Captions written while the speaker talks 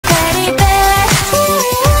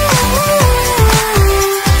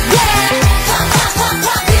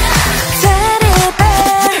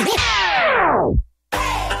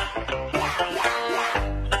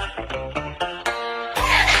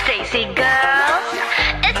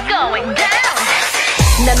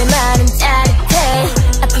내 말은 짜릿해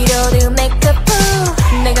앞뒤로도 메이크업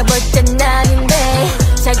내가 볼 땐 아닌데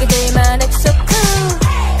자기들만 엑소 쿨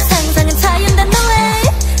상상은 자유인다 no way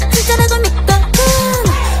진짜라고 믿거든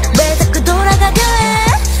왜 자꾸 돌아가려 해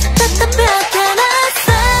답답하게 났어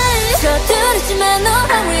서두르지만 no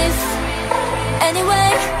hurries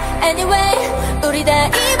Anyway 우리 다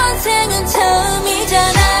이번 생은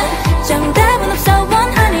처음이잖아 정답은 없어 100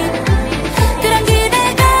 그런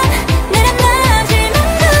기대가 내려놔질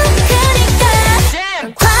만큼 크니까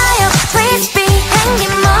quiet please be 행기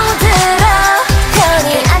모드로 편히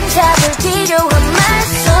앉아볼 필요한 말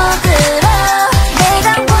속으로 내가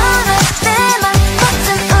원할 때만 버튼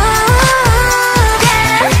바라만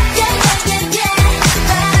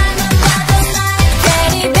봐도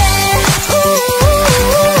Teddy bear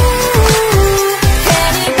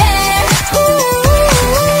Teddy bear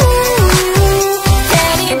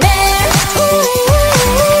Teddy bear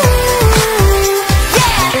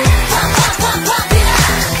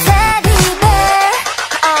Teddy bear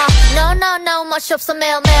No 멋이 없어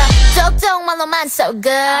매일매일 쪽쪽말로만 so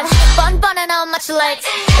good 뻔뻔해 no much like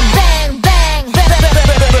bang bang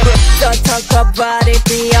So talk about it,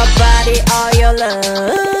 be your body, all your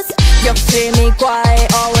love 욕심이 과해,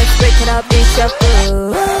 always break it up, it's your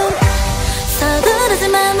food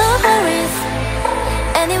서두르지만 no hurries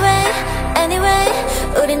Anyway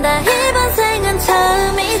우린 다 이번 생은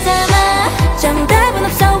처음이잖아 정답